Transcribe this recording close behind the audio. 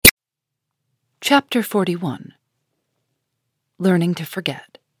Chapter 41. Learning to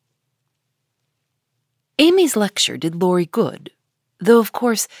Forget. Amy's lecture did Laurie good, though of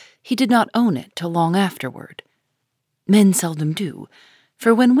course he did not own it till long afterward. Men seldom do,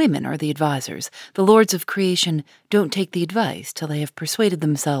 for when women are the advisers, the lords of creation don't take the advice till they have persuaded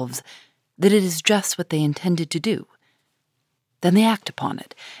themselves that it is just what they intended to do. Then they act upon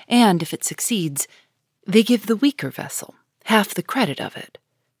it, and if it succeeds, they give the weaker vessel half the credit of it.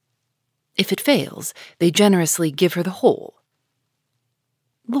 If it fails, they generously give her the whole.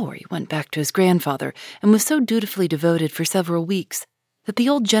 Laurie went back to his grandfather and was so dutifully devoted for several weeks that the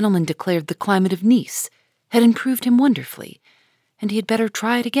old gentleman declared the climate of Nice had improved him wonderfully, and he had better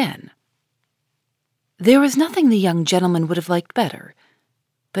try it again. There was nothing the young gentleman would have liked better,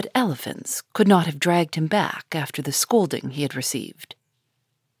 but elephants could not have dragged him back after the scolding he had received.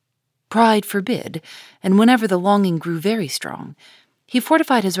 Pride forbid, and whenever the longing grew very strong, he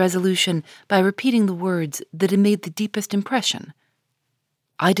fortified his resolution by repeating the words that had made the deepest impression.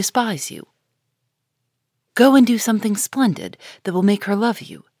 I despise you. Go and do something splendid that will make her love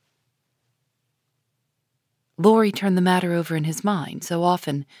you. Laurie turned the matter over in his mind so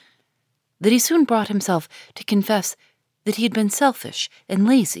often that he soon brought himself to confess that he had been selfish and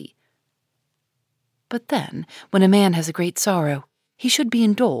lazy. But then, when a man has a great sorrow, he should be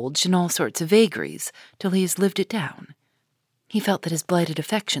indulged in all sorts of vagaries till he has lived it down. He felt that his blighted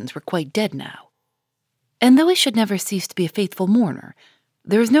affections were quite dead now. And though he should never cease to be a faithful mourner,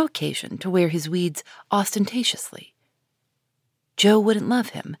 there was no occasion to wear his weeds ostentatiously. Jo wouldn't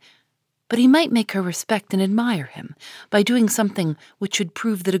love him, but he might make her respect and admire him by doing something which should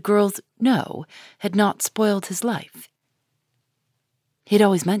prove that a girl's no had not spoiled his life. He had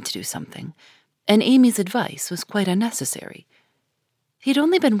always meant to do something, and Amy's advice was quite unnecessary. He had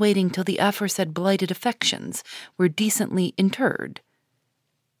only been waiting till the aforesaid blighted affections were decently interred.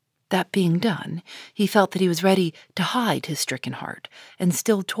 That being done, he felt that he was ready to hide his stricken heart and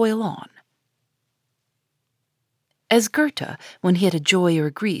still toil on. As Goethe, when he had a joy or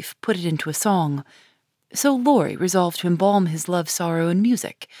a grief, put it into a song, so Laurie resolved to embalm his love-sorrow in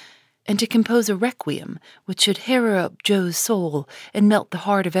music, and to compose a requiem which should harrow up Jo's soul and melt the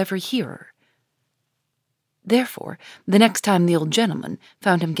heart of every hearer. Therefore, the next time the old gentleman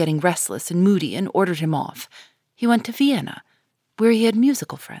found him getting restless and moody and ordered him off, he went to Vienna, where he had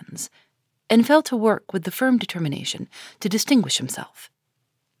musical friends, and fell to work with the firm determination to distinguish himself.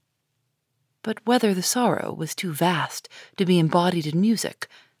 But whether the sorrow was too vast to be embodied in music,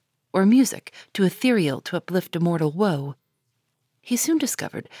 or music too ethereal to uplift a mortal woe, he soon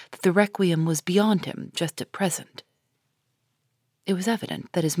discovered that the requiem was beyond him just at present. It was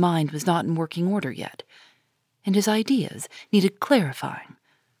evident that his mind was not in working order yet, and his ideas needed clarifying,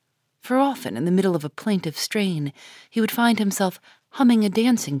 for often in the middle of a plaintive strain he would find himself humming a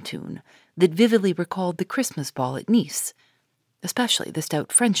dancing tune that vividly recalled the Christmas ball at Nice, especially the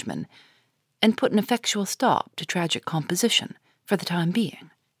stout Frenchman, and put an effectual stop to tragic composition for the time being.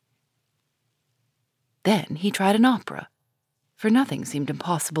 Then he tried an opera, for nothing seemed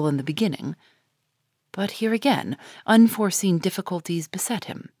impossible in the beginning, but here again unforeseen difficulties beset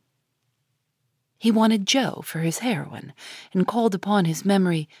him. He wanted Jo for his heroine, and called upon his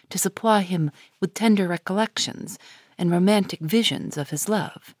memory to supply him with tender recollections and romantic visions of his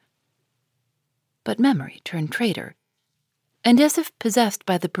love. But memory turned traitor, and as if possessed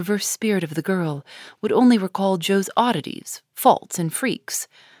by the perverse spirit of the girl, would only recall Jo's oddities, faults, and freaks,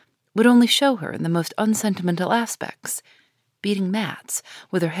 would only show her in the most unsentimental aspects, beating mats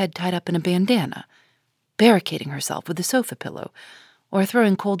with her head tied up in a bandana, barricading herself with a sofa pillow, or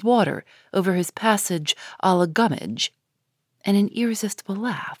throwing cold water over his passage a la Gummidge, and an irresistible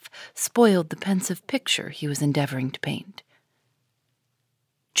laugh spoiled the pensive picture he was endeavoring to paint.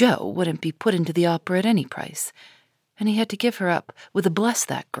 Jo wouldn't be put into the opera at any price, and he had to give her up with a bless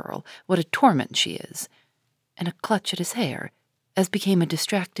that girl, what a torment she is, and a clutch at his hair, as became a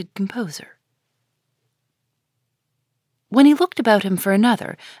distracted composer. When he looked about him for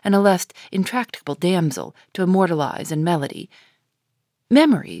another and a less intractable damsel to immortalize in melody,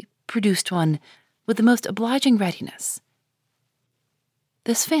 memory produced one with the most obliging readiness.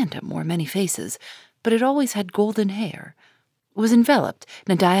 This phantom wore many faces, but it always had golden hair, was enveloped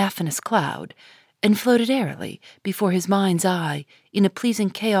in a diaphanous cloud, and floated airily before his mind's eye in a pleasing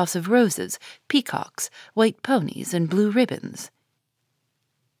chaos of roses, peacocks, white ponies, and blue ribbons.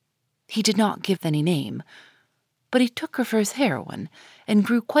 He did not give any name, but he took her for his heroine, and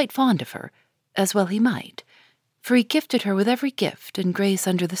grew quite fond of her, as well he might, for he gifted her with every gift and grace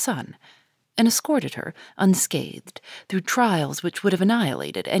under the sun, and escorted her, unscathed, through trials which would have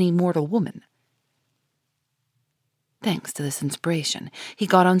annihilated any mortal woman. Thanks to this inspiration, he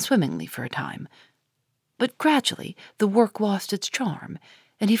got on swimmingly for a time. But gradually the work lost its charm,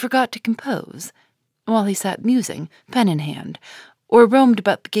 and he forgot to compose, while he sat musing, pen in hand, or roamed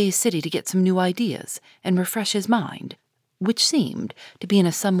about the gay city to get some new ideas and refresh his mind, which seemed to be in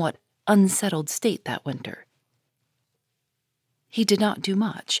a somewhat unsettled state that winter. He did not do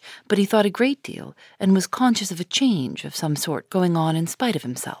much, but he thought a great deal and was conscious of a change of some sort going on in spite of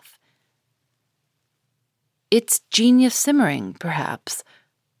himself. "It's genius simmering, perhaps.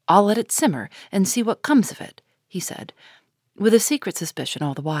 I'll let it simmer and see what comes of it," he said, with a secret suspicion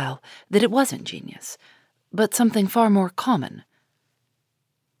all the while that it wasn't genius, but something far more common.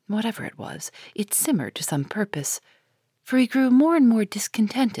 Whatever it was, it simmered to some purpose, for he grew more and more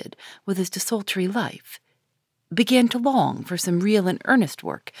discontented with his desultory life, began to long for some real and earnest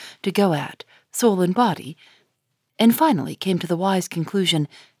work to go at, soul and body, and finally came to the wise conclusion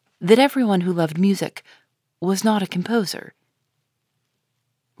that everyone who loved music was not a composer.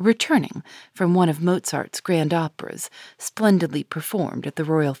 Returning from one of Mozart's grand operas, splendidly performed at the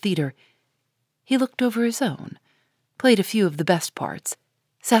Royal Theatre, he looked over his own, played a few of the best parts,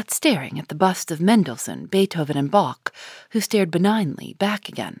 sat staring at the busts of Mendelssohn, Beethoven, and Bach, who stared benignly back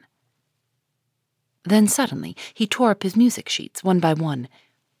again. Then suddenly he tore up his music sheets one by one,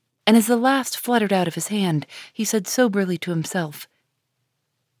 and as the last fluttered out of his hand, he said soberly to himself,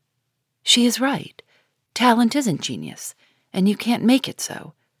 "She is right. Talent isn't genius, and you can't make it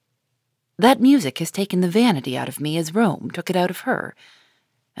so. That music has taken the vanity out of me as Rome took it out of her,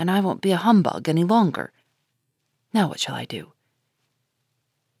 and I won't be a humbug any longer. Now what shall I do?"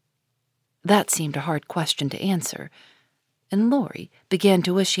 That seemed a hard question to answer, and Laurie began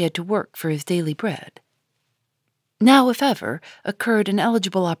to wish he had to work for his daily bread. Now, if ever, occurred an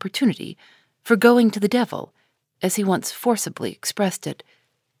eligible opportunity for going to the devil, as he once forcibly expressed it,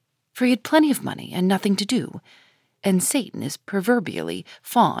 for he had plenty of money and nothing to do, and Satan is proverbially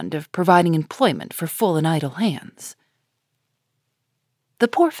fond of providing employment for full and idle hands. The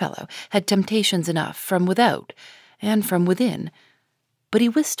poor fellow had temptations enough from without and from within, but he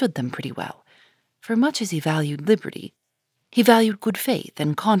withstood them pretty well, for much as he valued liberty, he valued good faith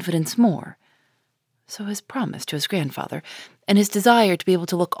and confidence more. So his promise to his grandfather, and his desire to be able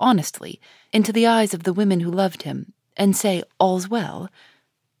to look honestly into the eyes of the women who loved him and say all's well,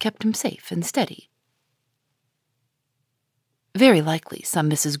 kept him safe and steady. Very likely some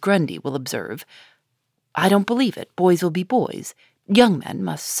Mrs. Grundy will observe, "I don't believe it. Boys will be boys. Young men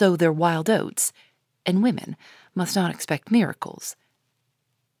must sow their wild oats, and women must not expect miracles."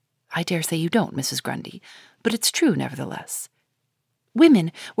 I dare say you don't, Mrs. Grundy, but it's true nevertheless.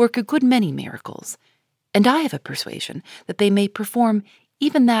 Women work a good many miracles, and I have a persuasion that they may perform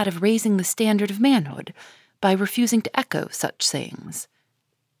even that of raising the standard of manhood by refusing to echo such sayings.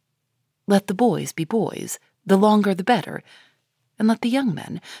 Let the boys be boys, the longer the better, and let the young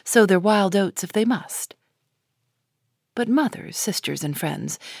men sow their wild oats if they must. But mothers, sisters, and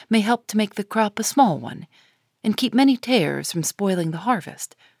friends may help to make the crop a small one, and keep many tares from spoiling the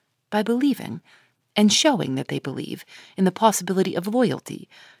harvest, by believing and showing that they believe in the possibility of loyalty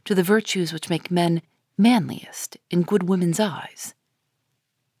to the virtues which make men manliest in good women's eyes.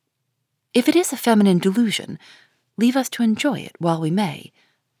 If it is a feminine delusion, leave us to enjoy it while we may,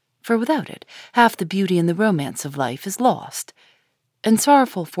 for without it half the beauty and the romance of life is lost, and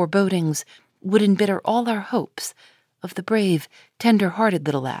sorrowful forebodings would embitter all our hopes of the brave, tender-hearted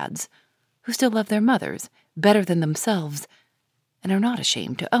little lads who still love their mothers better than themselves and are not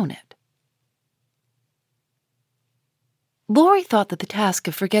ashamed to own it. Laurie thought that the task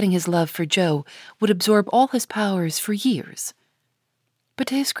of forgetting his love for Jo would absorb all his powers for years. But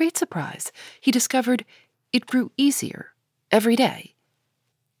to his great surprise, he discovered it grew easier every day.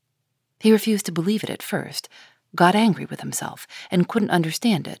 He refused to believe it at first, got angry with himself, and couldn't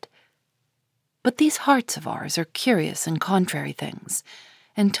understand it. But these hearts of ours are curious and contrary things,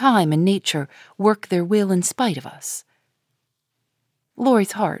 and time and nature work their will in spite of us.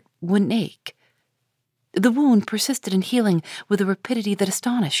 Laurie's heart wouldn't ache. The wound persisted in healing with a rapidity that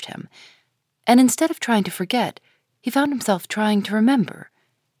astonished him, and instead of trying to forget, he found himself trying to remember.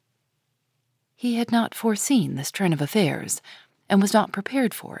 He had not foreseen this turn of affairs, and was not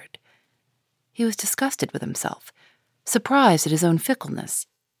prepared for it. He was disgusted with himself, surprised at his own fickleness,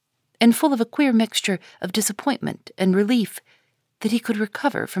 and full of a queer mixture of disappointment and relief that he could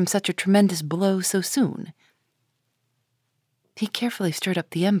recover from such a tremendous blow so soon. He carefully stirred up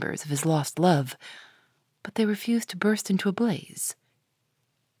the embers of his lost love, but they refused to burst into a blaze.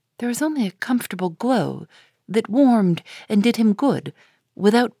 There was only a comfortable glow that warmed and did him good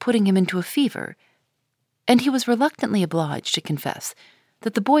without putting him into a fever, and he was reluctantly obliged to confess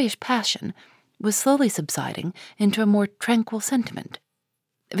that the boyish passion was slowly subsiding into a more tranquil sentiment.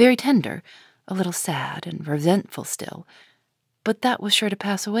 Very tender, a little sad and resentful still, but that was sure to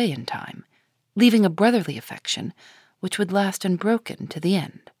pass away in time, leaving a brotherly affection which would last unbroken to the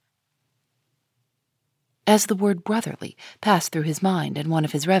end. As the word brotherly passed through his mind in one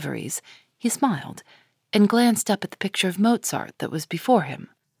of his reveries, he smiled and glanced up at the picture of Mozart that was before him.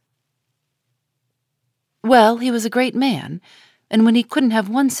 Well, he was a great man, and when he couldn't have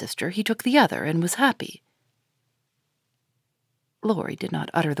one sister, he took the other and was happy. Laurie did not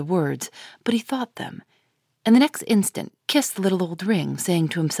utter the words, but he thought them, and the next instant kissed the little old ring, saying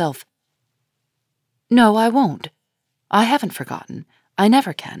to himself, "No, I won't. I haven't forgotten. I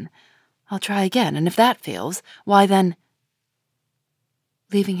never can. I'll try again, and if that fails, why then—"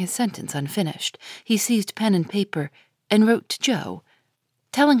 Leaving his sentence unfinished, he seized pen and paper and wrote to Jo,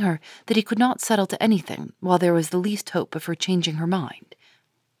 telling her that he could not settle to anything while there was the least hope of her changing her mind.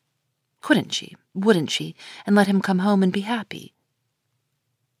 Couldn't she, wouldn't she, and let him come home and be happy?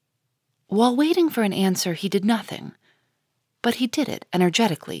 While waiting for an answer, he did nothing, but he did it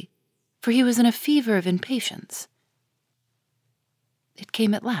energetically, for he was in a fever of impatience. It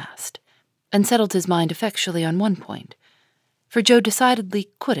came at last, and settled his mind effectually on one point, for Jo decidedly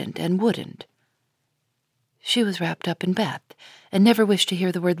couldn't and wouldn't. She was wrapped up in Beth, and never wished to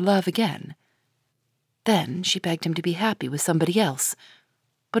hear the word love again. Then she begged him to be happy with somebody else,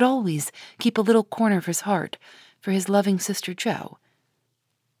 but always keep a little corner of his heart for his loving sister Jo.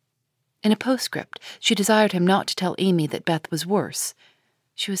 In a postscript, she desired him not to tell Amy that Beth was worse.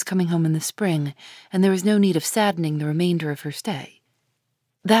 She was coming home in the spring, and there was no need of saddening the remainder of her stay.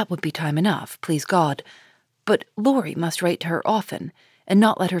 That would be time enough, please God, but Laurie must write to her often, and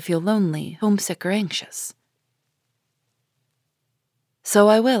not let her feel lonely, homesick, or anxious. "So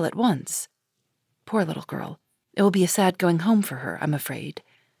I will at once. Poor little girl, it will be a sad going home for her, I'm afraid."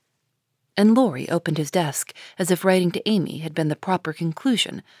 And Laurie opened his desk as if writing to Amy had been the proper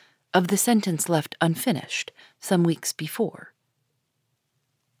conclusion of the sentence left unfinished some weeks before.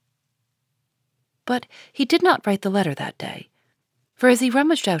 But he did not write the letter that day, for as he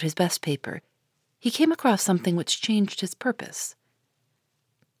rummaged out his best paper, he came across something which changed his purpose.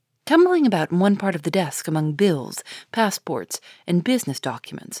 Tumbling about in one part of the desk among bills, passports, and business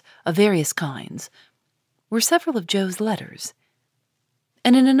documents of various kinds were several of Jo's letters,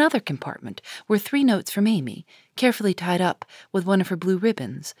 and in another compartment were 3 notes from Amy, carefully tied up with one of her blue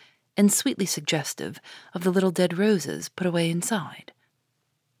ribbons, and sweetly suggestive of the little dead roses put away inside.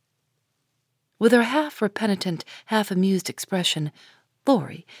 With her half-repentant, half-amused expression,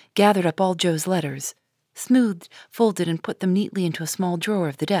 Laurie gathered up all Jo's letters, smoothed, folded, and put them neatly into a small drawer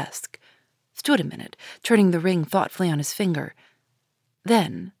of the desk, stood a minute, turning the ring thoughtfully on his finger,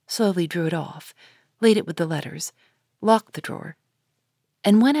 then slowly drew it off, laid it with the letters, locked the drawer,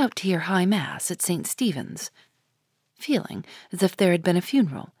 and went out to hear High Mass at St. Stephen's, feeling as if there had been a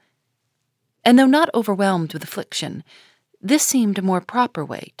funeral. And though not overwhelmed with affliction, this seemed a more proper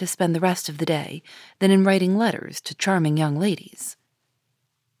way to spend the rest of the day than in writing letters to charming young ladies.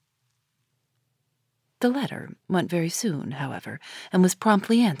 The letter went very soon, however, and was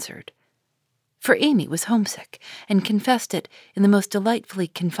promptly answered, for Amy was homesick and confessed it in the most delightfully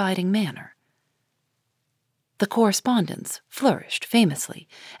confiding manner. The correspondence flourished famously,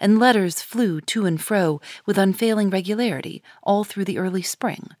 and letters flew to and fro with unfailing regularity all through the early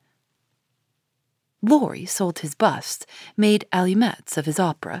spring. Laurie sold his busts, made allumettes of his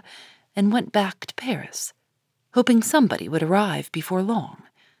opera, and went back to Paris, hoping somebody would arrive before long.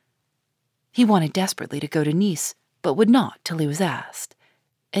 He wanted desperately to go to Nice, but would not till he was asked,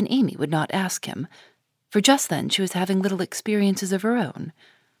 and Amy would not ask him, for just then she was having little experiences of her own,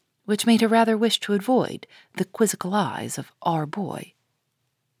 which made her rather wish to avoid the quizzical eyes of our boy.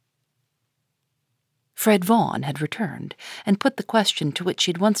 Fred Vaughan had returned, and put the question to which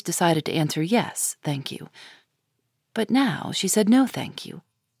she had once decided to answer yes, thank you. But now she said no, thank you,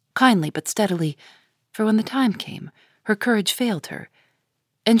 kindly but steadily, for when the time came, her courage failed her,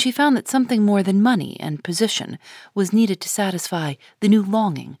 and she found that something more than money and position was needed to satisfy the new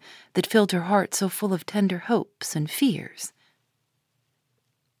longing that filled her heart so full of tender hopes and fears.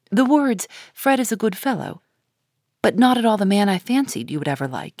 The words, "Fred is a good fellow, but not at all the man I fancied you would ever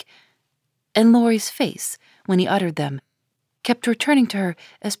like," and Laurie's face, when he uttered them, kept returning to her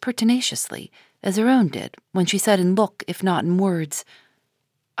as pertinaciously as her own did when she said in look, if not in words,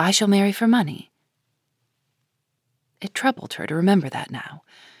 "I shall marry for money." It troubled her to remember that now.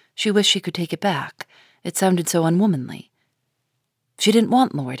 She wished she could take it back. It sounded so unwomanly. She didn't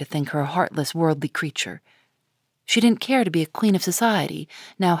want Laurie to think her a heartless, worldly creature. She didn't care to be a queen of society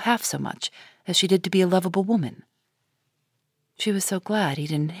now half so much as she did to be a lovable woman. She was so glad he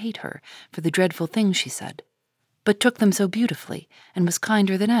didn't hate her for the dreadful things she said, but took them so beautifully and was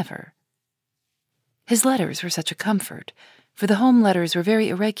kinder than ever. His letters were such a comfort, for the home letters were very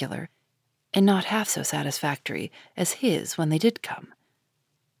irregular and not half so satisfactory as his when they did come.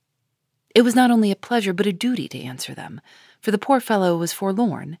 It was not only a pleasure but a duty to answer them, for the poor fellow was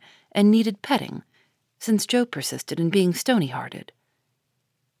forlorn and needed petting, since Joe persisted in being stony-hearted.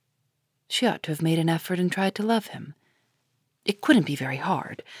 She ought to have made an effort and tried to love him. It couldn't be very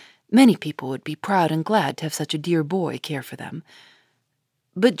hard. Many people would be proud and glad to have such a dear boy care for them.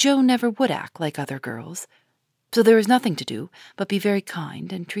 But Joe never would act like other girls, so there was nothing to do but be very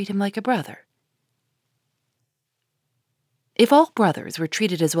kind and treat him like a brother. If all brothers were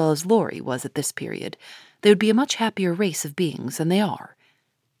treated as well as Laurie was at this period, they would be a much happier race of beings than they are.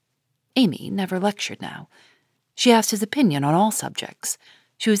 Amy never lectured now. She asked his opinion on all subjects.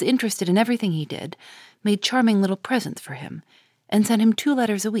 She was interested in everything he did, made charming little presents for him, and sent him 2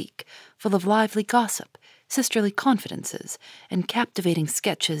 letters a week, full of lively gossip, sisterly confidences, and captivating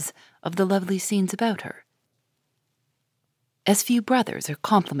sketches of the lovely scenes about her. As few brothers are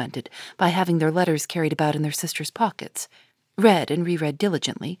complimented by having their letters carried about in their sisters' pockets, read and reread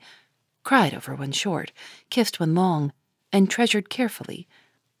diligently, cried over when short, kissed when long, and treasured carefully,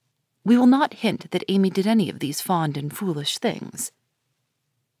 we will not hint that Amy did any of these fond and foolish things.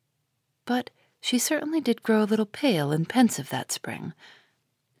 But she certainly did grow a little pale and pensive that spring,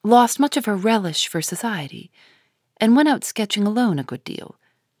 lost much of her relish for society, and went out sketching alone a good deal.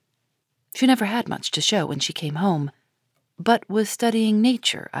 She never had much to show when she came home, but was studying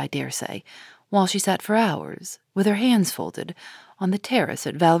nature, I dare say, while she sat for hours, with her hands folded, on the terrace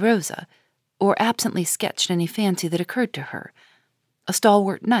at Valrosa, or absently sketched any fancy that occurred to her. A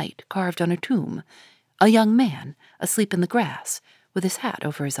stalwart knight carved on a tomb, a young man asleep in the grass, with his hat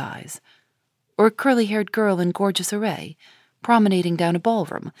over his eyes, or a curly-haired girl in gorgeous array, promenading down a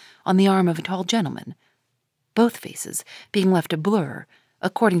ballroom on the arm of a tall gentleman, both faces being left a blur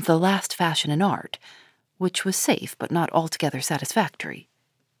according to the last fashion in art, which was safe but not altogether satisfactory.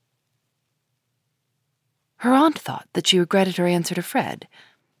 Her aunt thought that she regretted her answer to Fred,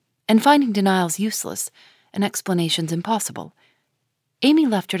 and finding denials useless and explanations impossible, Amy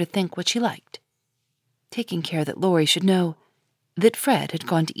left her to think what she liked, taking care that Laurie should know that Fred had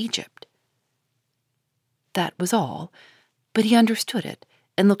gone to Egypt. That was all, but he understood it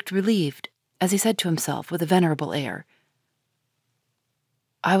and looked relieved as he said to himself with a venerable air,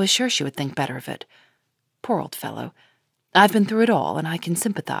 "I was sure she would think better of it. Poor old fellow. I've been through it all, and I can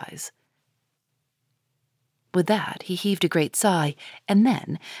sympathize." With that, he heaved a great sigh, and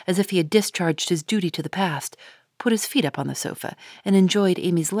then, as if he had discharged his duty to the past, put his feet up on the sofa and enjoyed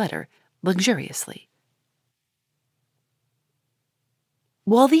Amy's letter luxuriously.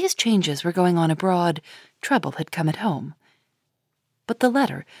 While these changes were going on abroad, trouble had come at home. But the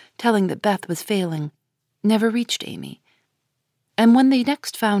letter, telling that Beth was failing, never reached Amy, and when they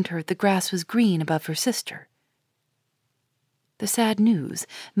next found her, the grass was green above her sister. The sad news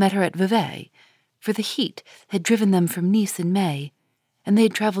met her at Vevey, for the heat had driven them from Nice in May, and they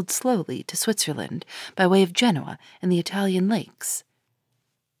had traveled slowly to Switzerland by way of Genoa and the Italian lakes.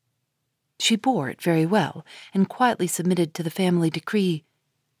 She bore it very well, and quietly submitted to the family decree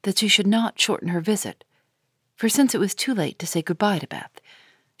that she should not shorten her visit, for since it was too late to say goodbye to Beth,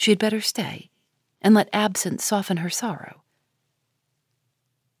 she had better stay, and let absence soften her sorrow.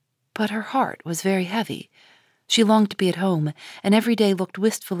 But her heart was very heavy. She longed to be at home, and every day looked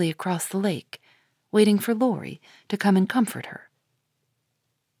wistfully across the lake, waiting for Laurie to come and comfort her.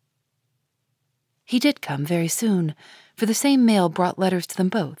 He did come very soon, for the same mail brought letters to them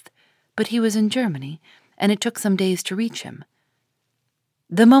both, but he was in Germany, and it took some days to reach him.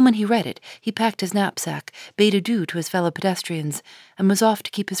 The moment he read it, he packed his knapsack, bade adieu to his fellow pedestrians, and was off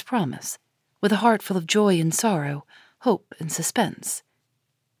to keep his promise, with a heart full of joy and sorrow, hope and suspense.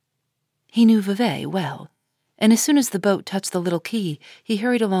 He knew Vevey well, and as soon as the boat touched the little quay, he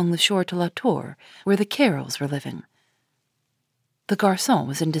hurried along the shore to La Tour, where the Carrolls were living. The garçon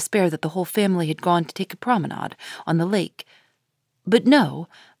was in despair that the whole family had gone to take a promenade on the lake, but no,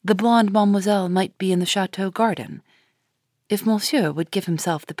 the blonde mademoiselle might be in the chateau garden. If monsieur would give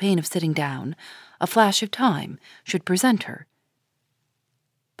himself the pain of sitting down, a flash of time should present her.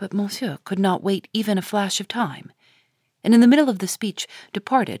 But monsieur could not wait even a flash of time, and in the middle of the speech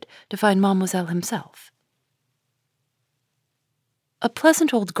departed to find mademoiselle himself. A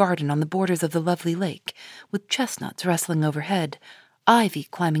pleasant old garden on the borders of the lovely lake, with chestnuts rustling overhead, ivy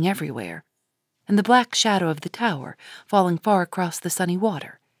climbing everywhere, and the black shadow of the tower falling far across the sunny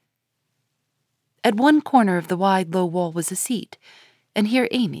water. At one corner of the wide low wall was a seat, and here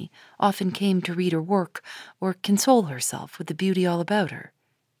Amy often came to read or work or console herself with the beauty all about her.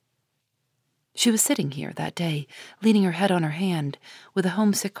 She was sitting here that day, leaning her head on her hand, with a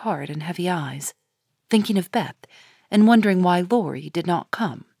homesick heart and heavy eyes, thinking of Beth and wondering why Laurie did not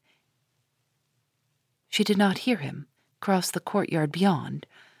come. She did not hear him cross the courtyard beyond,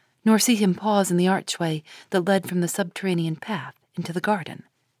 nor see him pause in the archway that led from the subterranean path into the garden.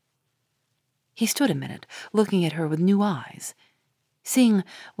 He stood a minute, looking at her with new eyes, seeing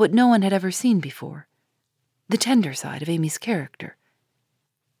what no one had ever seen before, the tender side of Amy's character.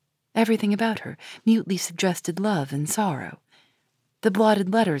 Everything about her mutely suggested love and sorrow. The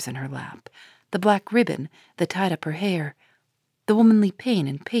blotted letters in her lap, the black ribbon that tied up her hair, the womanly pain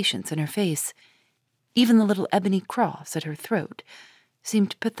and patience in her face, even the little ebony cross at her throat,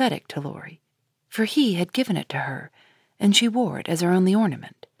 seemed pathetic to Laurie, for he had given it to her, and she wore it as her only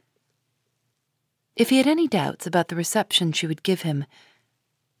ornament. If he had any doubts about the reception she would give him,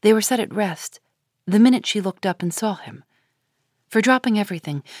 they were set at rest the minute she looked up and saw him. For dropping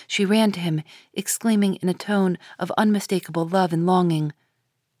everything, she ran to him, exclaiming in a tone of unmistakable love and longing,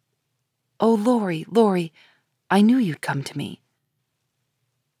 "Oh, Laurie, Laurie, I knew you'd come to me."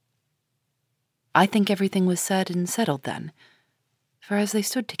 I think everything was said and settled then, for as they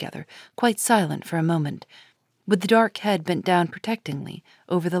stood together, quite silent for a moment, with the dark head bent down protectingly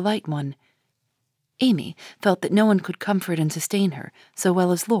over the light one, Amy felt that no one could comfort and sustain her so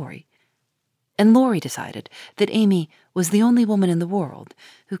well as Laurie, and Laurie decided that Amy was the only woman in the world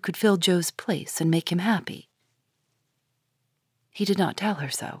who could fill Joe's place and make him happy. He did not tell her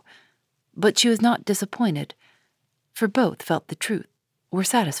so, but she was not disappointed, for both felt the truth, were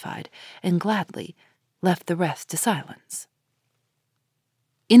satisfied, and gladly left the rest to silence.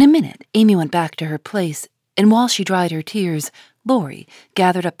 In a minute, Amy went back to her place, and while she dried her tears, Laurie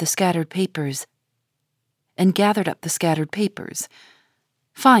gathered up the scattered papers,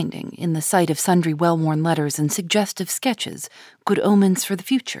 finding, in the sight of sundry well-worn letters and suggestive sketches, good omens for the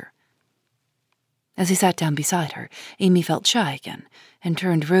future. As he sat down beside her, Amy felt shy again, and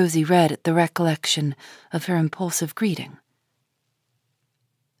turned rosy red at the recollection of her impulsive greeting.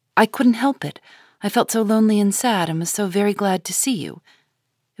 "I couldn't help it. I felt so lonely and sad and was so very glad to see you.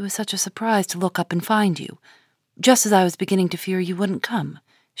 It was such a surprise to look up and find you, just as I was beginning to fear you wouldn't come,"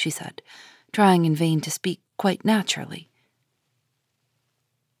 she said, trying in vain to speak quite naturally.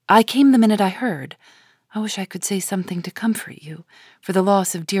 "I came the minute I heard. I wish I could say something to comfort you for the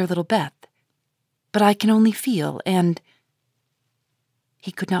loss of dear little Beth. But I can only feel, and—"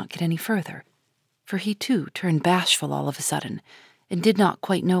 He could not get any further, for he too turned bashful all of a sudden, and did not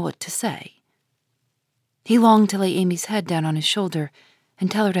quite know what to say. He longed to lay Amy's head down on his shoulder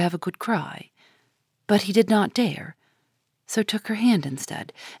and tell her to have a good cry, but he did not dare, so took her hand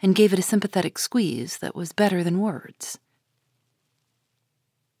instead and gave it a sympathetic squeeze that was better than words.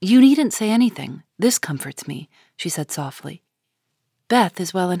 "You needn't say anything. This comforts me," she said softly. "Beth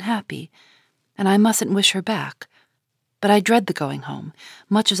is well and happy, and I mustn't wish her back, but I dread the going home,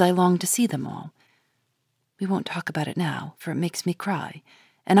 much as I long to see them all. We won't talk about it now, for it makes me cry,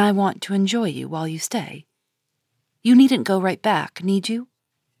 and I want to enjoy you while you stay. You needn't go right back, need you?"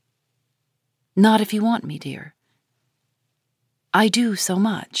 "Not if you want me, dear." "I do so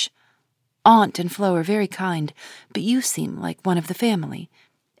much. Aunt and Flo are very kind, but you seem like one of the family,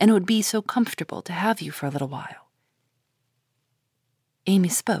 and it would be so comfortable to have you for a little while." Amy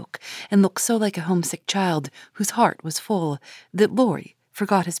spoke, and looked so like a homesick child whose heart was full that Laurie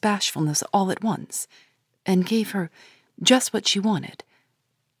forgot his bashfulness all at once, and gave her just what she wanted,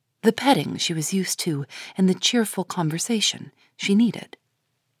 the petting she was used to and the cheerful conversation she needed.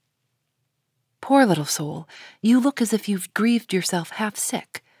 "Poor little soul, you look as if you've grieved yourself half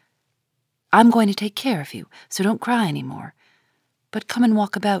sick. I'm going to take care of you, so don't cry any more. But come and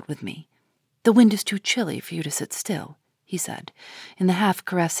walk about with me. The wind is too chilly for you to sit still," he said, in the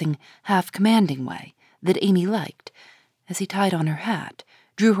half-caressing, half-commanding way that Amy liked, as he tied on her hat,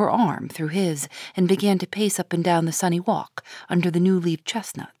 drew her arm through his, and began to pace up and down the sunny walk under the new-leaved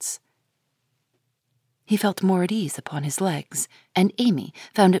chestnuts. He felt more at ease upon his legs, and Amy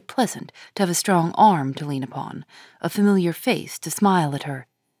found it pleasant to have a strong arm to lean upon, a familiar face to smile at her,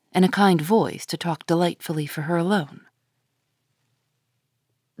 and a kind voice to talk delightfully for her alone.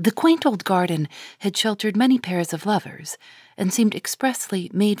 The quaint old garden had sheltered many pairs of lovers, and seemed expressly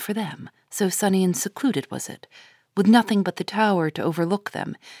made for them, so sunny and secluded was it, with nothing but the tower to overlook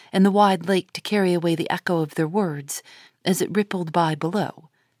them, and the wide lake to carry away the echo of their words as it rippled by below.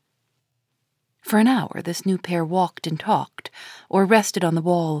 For an hour this new pair walked and talked, or rested on the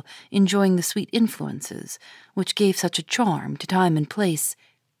wall, enjoying the sweet influences which gave such a charm to time and place,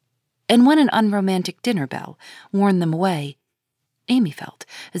 and when an unromantic dinner bell warned them away, Amy felt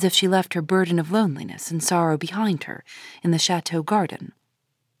as if she left her burden of loneliness and sorrow behind her in the chateau garden.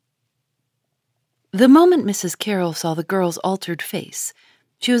 The moment Mrs. Carroll saw the girl's altered face,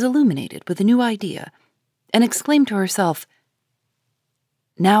 she was illuminated with a new idea and exclaimed to herself,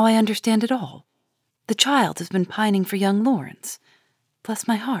 "Now I understand it all. The child has been pining for young Lawrence. Bless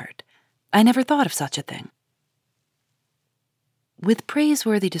my heart, I never thought of such a thing." With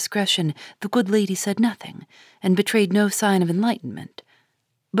praiseworthy discretion, the good lady said nothing and betrayed no sign of enlightenment,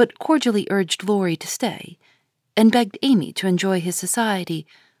 but cordially urged Laurie to stay and begged Amy to enjoy his society,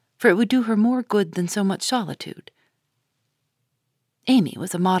 for it would do her more good than so much solitude. Amy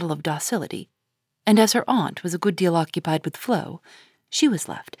was a model of docility, and as her aunt was a good deal occupied with Flo, she was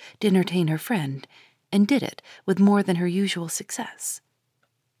left to entertain her friend, and did it with more than her usual success.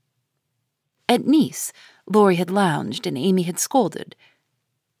 At Nice, Laurie had lounged and Amy had scolded.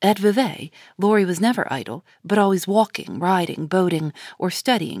 At Vevey, Laurie was never idle, but always walking, riding, boating, or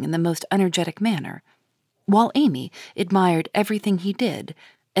studying in the most energetic manner, while Amy admired everything he did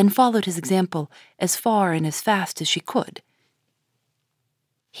and followed his example as far and as fast as she could.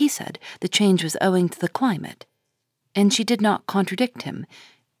 He said the change was owing to the climate, and she did not contradict him,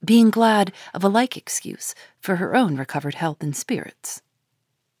 being glad of a like excuse for her own recovered health and spirits.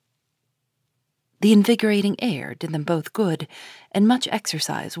 The invigorating air did them both good, and much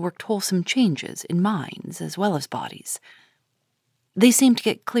exercise worked wholesome changes in minds as well as bodies. They seemed to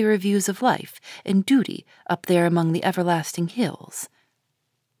get clearer views of life and duty up there among the everlasting hills.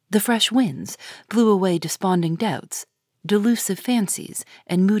 The fresh winds blew away desponding doubts, delusive fancies,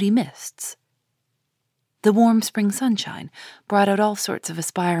 and moody mists. The warm spring sunshine brought out all sorts of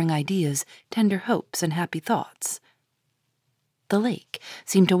aspiring ideas, tender hopes, and happy thoughts. The lake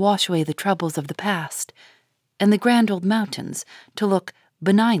seemed to wash away the troubles of the past, and the grand old mountains to look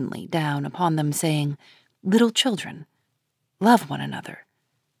benignly down upon them, saying, "Little children, love one another."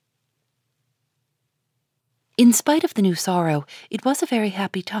 In spite of the new sorrow, it was a very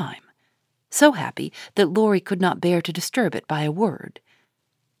happy time, so happy that Laurie could not bear to disturb it by a word.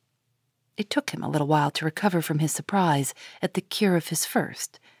 It took him a little while to recover from his surprise at the cure of his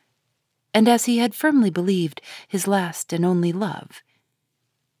first, and as he had firmly believed his last and only love,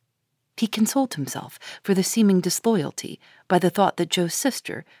 he consoled himself for the seeming disloyalty by the thought that Joe's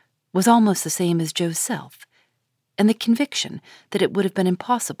sister was almost the same as Joe's self, and the conviction that it would have been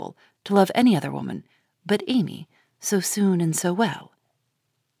impossible to love any other woman but Amy so soon and so well.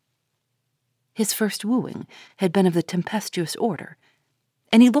 His first wooing had been of the tempestuous order,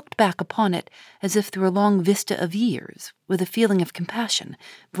 and he looked back upon it as if through a long vista of years with a feeling of compassion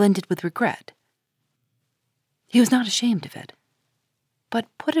blended with regret. He was not ashamed of it,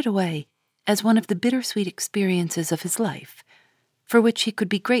 but put it away as one of the bittersweet experiences of his life, for which he could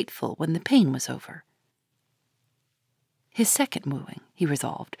be grateful when the pain was over. His second wooing, he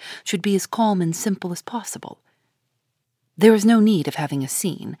resolved, should be as calm and simple as possible. There was no need of having a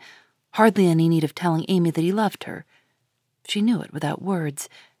scene, hardly any need of telling Amy that he loved her. She knew it without words,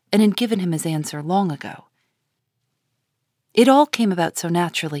 and had given him his answer long ago. It all came about so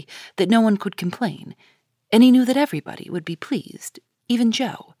naturally that no one could complain, and he knew that everybody would be pleased, even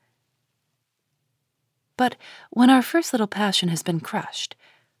Joe. But when our first little passion has been crushed,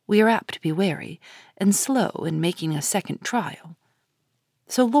 we are apt to be wary and slow in making a second trial.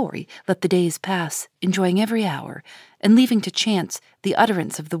 So Laurie let the days pass, enjoying every hour, and leaving to chance the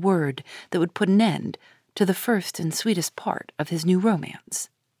utterance of the word that would put an end to the first and sweetest part of his new romance.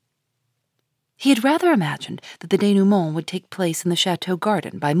 He had rather imagined that the denouement would take place in the chateau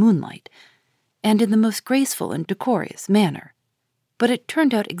garden by moonlight, and in the most graceful and decorous manner, but it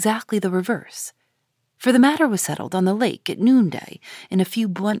turned out exactly the reverse, for the matter was settled on the lake at noonday in a few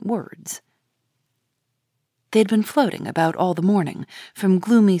blunt words. They had been floating about all the morning, from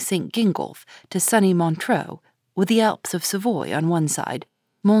gloomy St. Gingolph to sunny Montreux, with the Alps of Savoy on one side,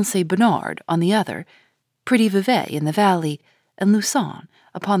 Mont Saint Bernard on the other, pretty Vevey in the valley, and Lausanne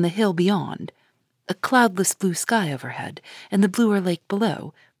upon the hill beyond, a cloudless blue sky overhead, and the bluer lake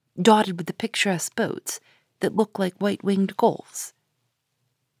below, dotted with the picturesque boats that looked like white-winged gulls.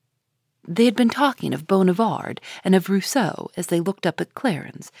 They had been talking of Bonivard and of Rousseau as they looked up at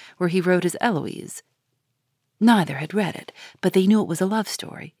Clarens, where he wrote his Eloise. Neither had read it, but they knew it was a love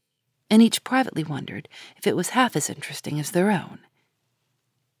story, and each privately wondered if it was half as interesting as their own.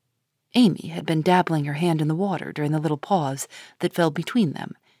 Amy had been dabbling her hand in the water during the little pause that fell between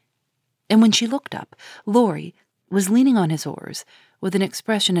them, and when she looked up, Laurie was leaning on his oars with an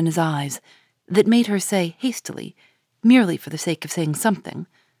expression in his eyes that made her say hastily, merely for the sake of saying something,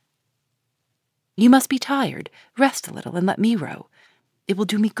 "You must be tired. Rest a little and let me row. It will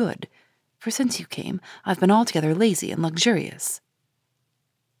do me good, for since you came, I've been altogether lazy and luxurious."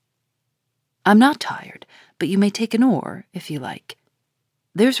 I'm not tired, but you may take an oar, if you like.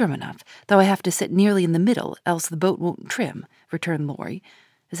 There's room enough, though I have to sit nearly in the middle, else the boat won't trim, returned Laurie,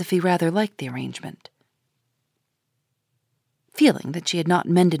 as if he rather liked the arrangement. Feeling that she had not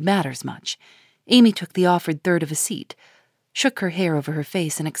mended matters much, Amy took the offered third of a seat, shook her hair over her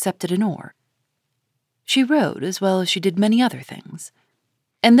face, and accepted an oar. She rowed as well as she did many other things.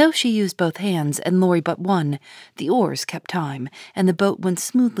 And though she used both hands and Laurie but one, the oars kept time, and the boat went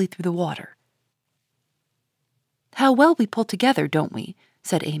smoothly through the water. "How well we pull together, don't we?"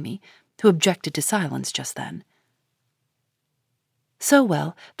 said Amy, who objected to silence just then. "So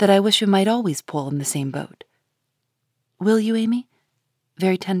well that I wish we might always pull in the same boat. Will you, Amy?"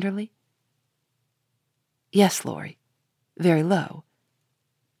 very tenderly. "Yes, Laurie," very low.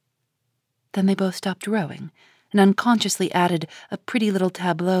 Then they both stopped rowing, and unconsciously added a pretty little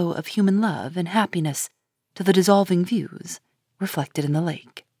tableau of human love and happiness to the dissolving views reflected in the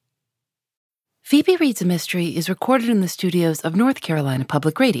lake. Phoebe Reads a Mystery is recorded in the studios of North Carolina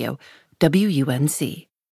Public Radio, WUNC.